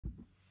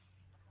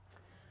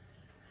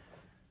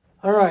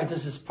All right,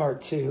 this is part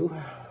 2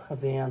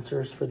 of the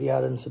answers for the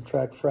add and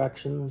subtract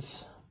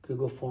fractions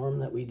Google form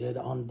that we did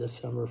on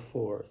December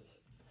 4th.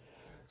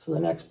 So the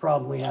next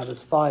problem we have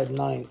is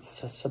 5/9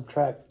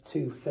 subtract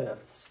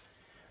 2/5.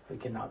 We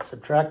cannot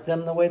subtract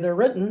them the way they're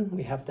written.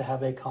 We have to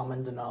have a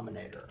common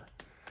denominator.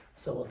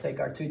 So we'll take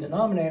our two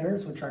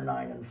denominators, which are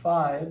 9 and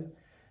 5,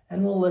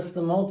 and we'll list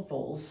the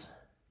multiples.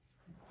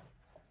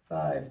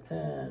 5,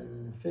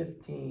 10,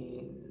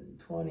 15,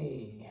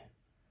 20,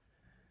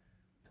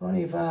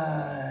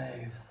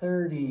 25,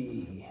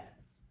 30,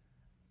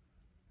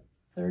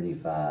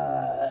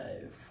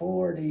 35,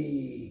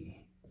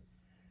 40,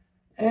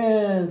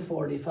 and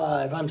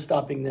 45. I'm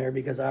stopping there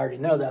because I already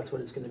know that's what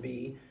it's going to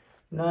be.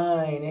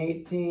 9,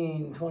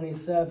 18,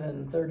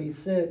 27,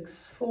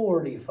 36,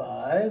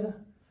 45.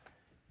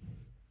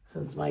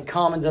 Since my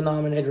common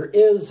denominator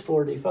is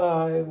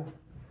 45,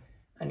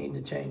 I need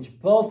to change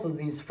both of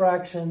these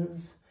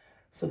fractions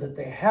so that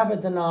they have a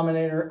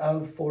denominator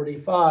of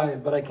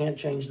 45, but I can't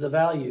change the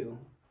value.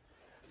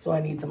 So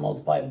I need to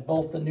multiply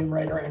both the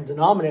numerator and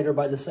denominator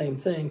by the same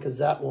thing because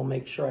that will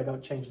make sure I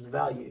don't change the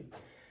value.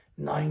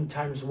 9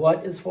 times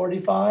what is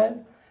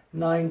 45?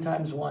 9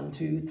 times 1,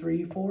 2,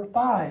 3, 4,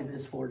 5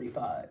 is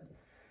 45.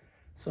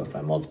 So if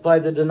I multiply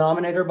the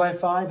denominator by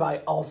 5, I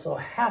also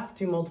have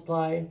to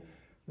multiply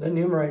the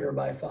numerator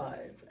by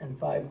 5. And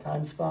 5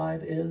 times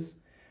 5 is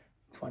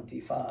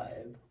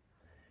 25.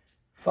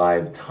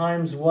 5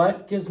 times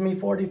what gives me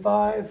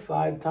 45?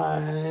 5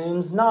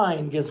 times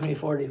 9 gives me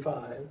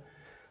 45.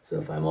 So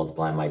if I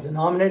multiply my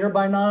denominator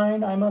by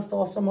 9, I must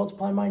also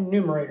multiply my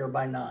numerator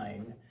by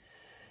 9.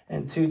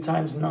 And 2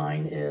 times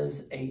 9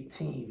 is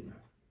 18.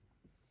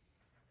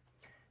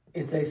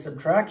 It's a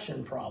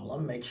subtraction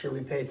problem. Make sure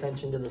we pay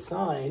attention to the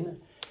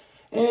sign.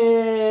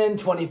 And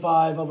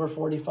 25 over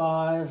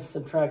 45,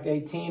 subtract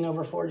 18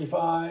 over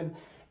 45,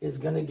 is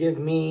going to give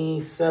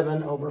me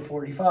 7 over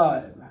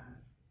 45.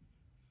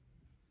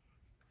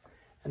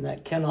 And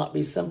that cannot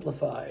be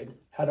simplified.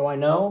 How do I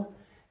know?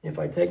 If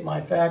I take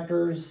my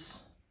factors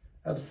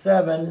of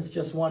 7, it's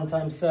just 1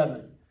 times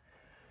 7.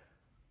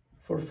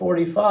 For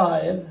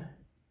 45,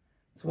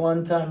 it's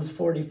 1 times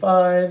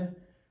 45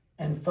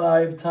 and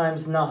 5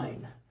 times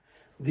 9.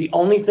 The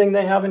only thing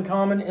they have in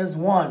common is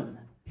 1.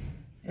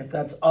 If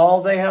that's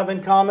all they have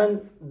in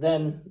common,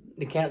 then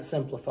you can't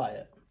simplify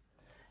it.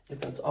 If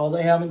that's all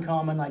they have in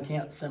common, I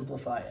can't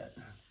simplify it.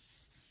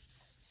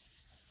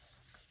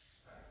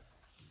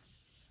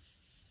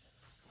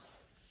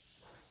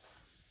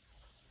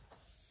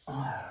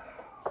 Uh,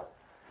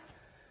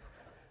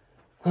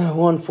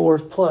 1/4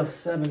 plus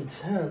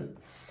 7/10.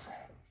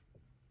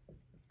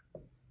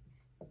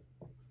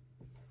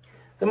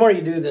 The more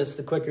you do this,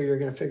 the quicker you're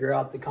going to figure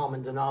out the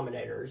common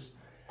denominators.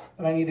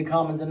 But I need a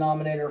common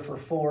denominator for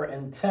 4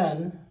 and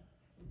 10.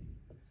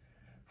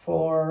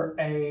 4,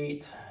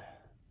 8,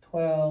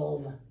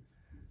 12,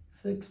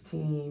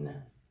 16,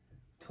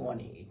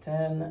 20,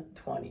 10,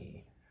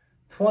 20.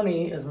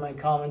 20 is my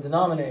common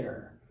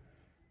denominator.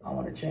 I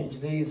want to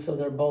change these so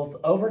they're both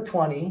over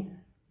 20.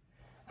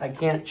 I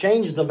can't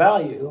change the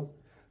value,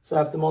 so I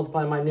have to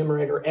multiply my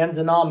numerator and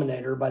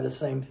denominator by the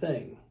same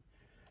thing.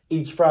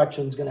 Each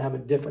fraction is going to have a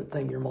different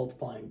thing you're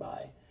multiplying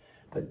by.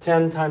 But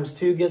 10 times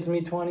 2 gives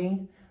me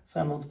 20, so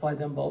I multiply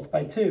them both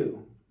by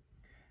 2.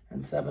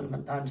 And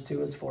 7 times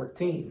 2 is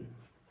 14.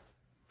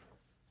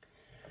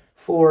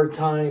 4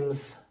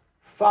 times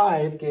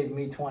 5 gave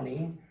me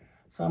 20,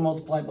 so I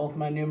multiply both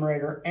my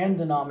numerator and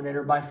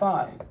denominator by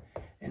 5.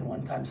 And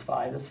 1 times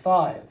 5 is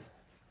 5.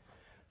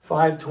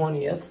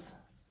 5/20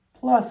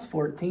 plus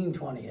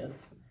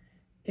 14/20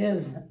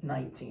 is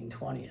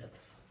 19/20.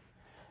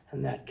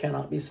 And that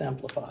cannot be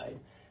simplified.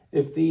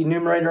 If the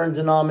numerator and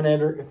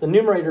denominator, if the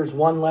numerator is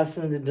 1 less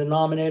than the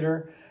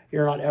denominator,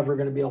 you're not ever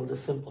going to be able to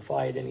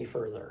simplify it any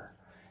further.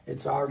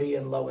 It's already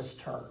in lowest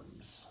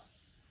terms.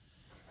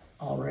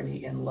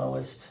 Already in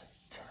lowest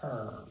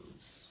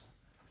terms.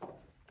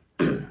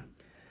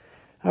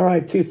 All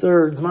right,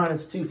 2/3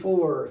 minus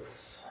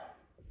 2/4.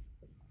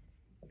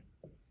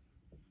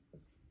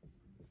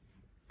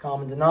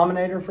 Common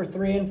denominator for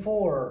 3 and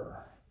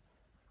 4.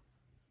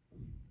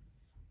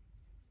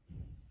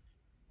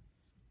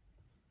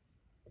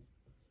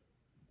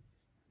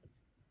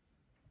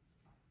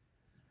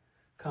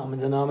 Common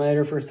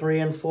denominator for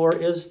 3 and 4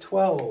 is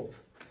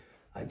 12.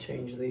 I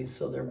change these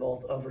so they're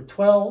both over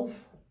 12.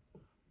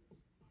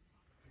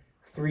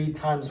 3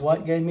 times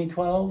what gave me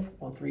 12?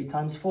 Well, 3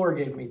 times 4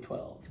 gave me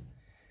 12.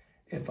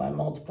 If I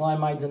multiply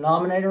my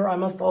denominator, I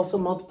must also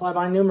multiply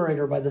my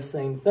numerator by the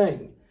same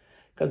thing,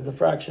 because the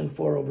fraction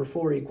 4 over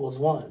 4 equals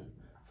 1.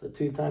 So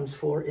 2 times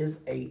 4 is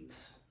 8.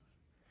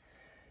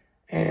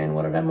 And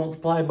what did I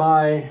multiply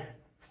by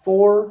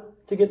 4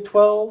 to get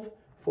 12?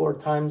 4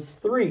 times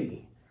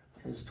 3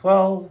 is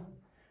 12.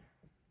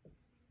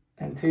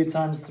 And 2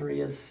 times 3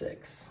 is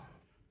 6.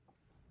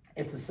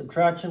 It's a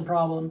subtraction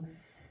problem.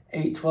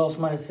 8 twelfths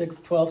minus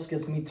 6 twelfths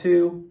gives me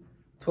 2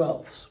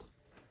 twelfths.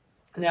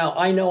 Now,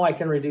 I know I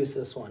can reduce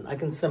this one. I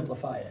can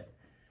simplify it.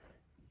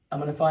 I'm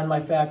going to find my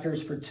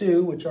factors for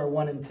 2, which are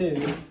 1 and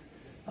 2.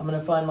 I'm going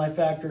to find my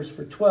factors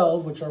for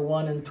 12, which are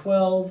 1 and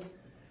 12,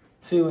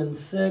 2 and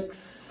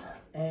 6,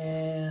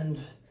 and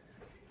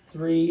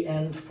 3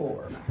 and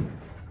 4.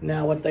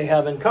 Now what they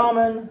have in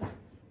common,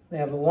 they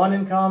have a 1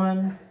 in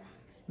common,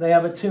 they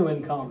have a 2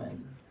 in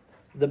common.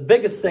 The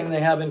biggest thing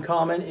they have in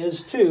common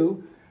is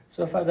 2.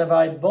 So if I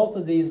divide both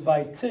of these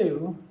by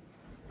 2,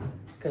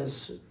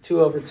 because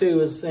 2 over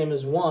 2 is the same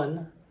as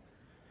 1,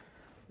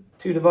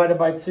 2 divided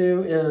by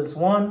 2 is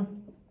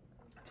 1,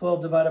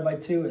 12 divided by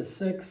 2 is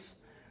 6,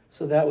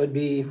 so that would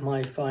be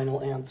my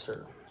final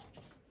answer.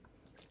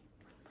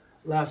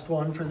 Last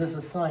one for this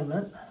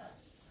assignment.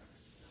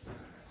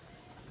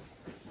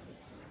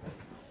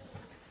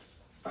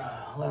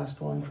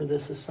 Last one for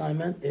this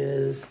assignment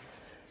is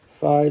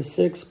 5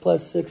 6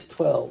 plus 6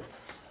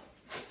 twelfths.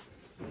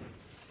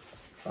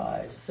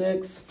 5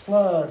 6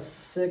 plus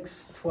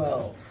 6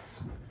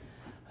 twelfths.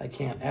 I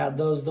can't add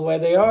those the way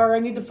they are. I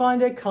need to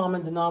find a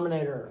common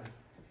denominator.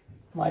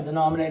 My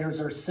denominators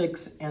are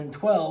 6 and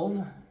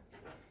 12.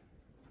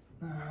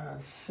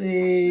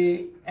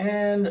 C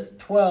and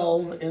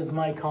 12 is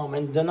my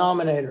common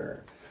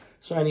denominator.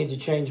 So I need to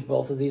change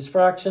both of these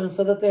fractions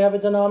so that they have a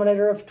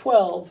denominator of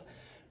 12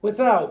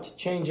 without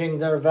changing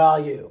their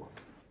value.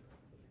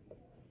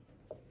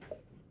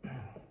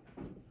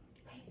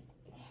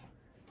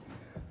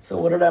 So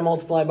what did I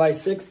multiply by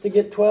 6 to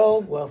get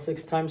 12? Well,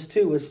 6 times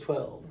 2 is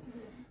 12.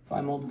 If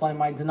I multiply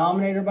my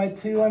denominator by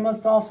 2, I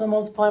must also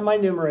multiply my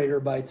numerator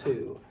by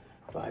 2.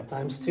 5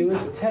 times 2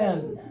 is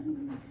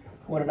 10.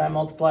 What did I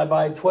multiply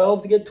by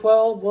 12 to get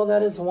 12? Well,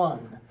 that is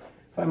 1.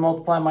 If I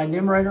multiply my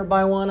numerator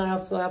by 1, I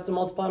also have to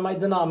multiply my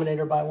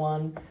denominator by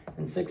 1.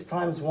 And 6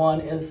 times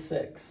 1 is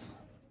 6.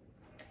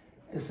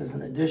 This is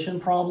an addition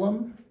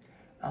problem.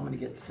 I'm going to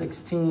get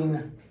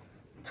 16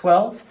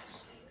 twelfths,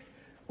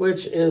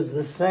 which is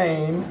the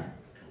same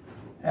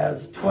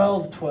as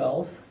 12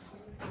 twelfths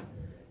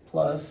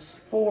plus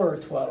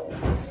 4 twelfths.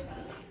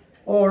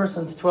 Or,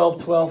 since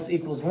 12 twelfths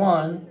equals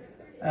 1,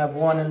 I have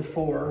 1 and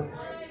 4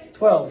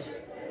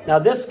 twelfths. Now,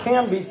 this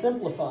can be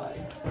simplified.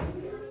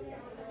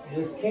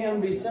 This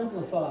can be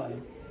simplified.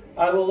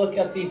 I will look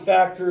at the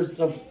factors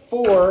of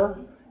 4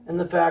 and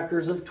the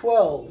factors of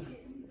 12.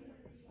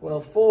 Well,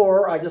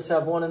 4, I just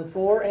have 1 and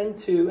 4, and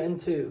 2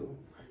 and 2.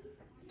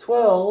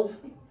 12,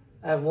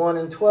 I have 1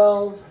 and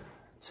 12,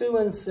 2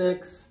 and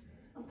 6,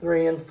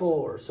 3 and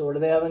 4. So what do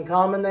they have in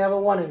common? They have a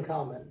 1 in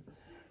common.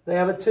 They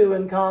have a 2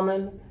 in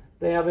common.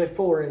 They have a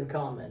 4 in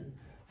common.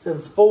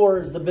 Since 4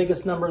 is the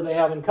biggest number they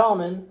have in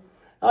common,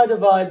 I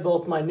divide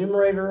both my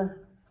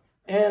numerator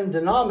and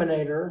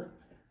denominator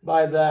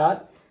by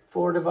that.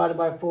 4 divided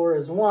by 4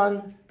 is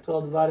 1.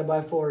 12 divided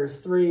by 4 is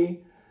 3.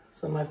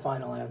 So my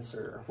final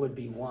answer would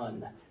be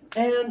 1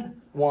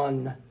 and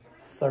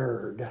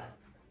 1/3.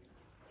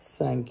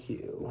 Thank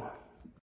you.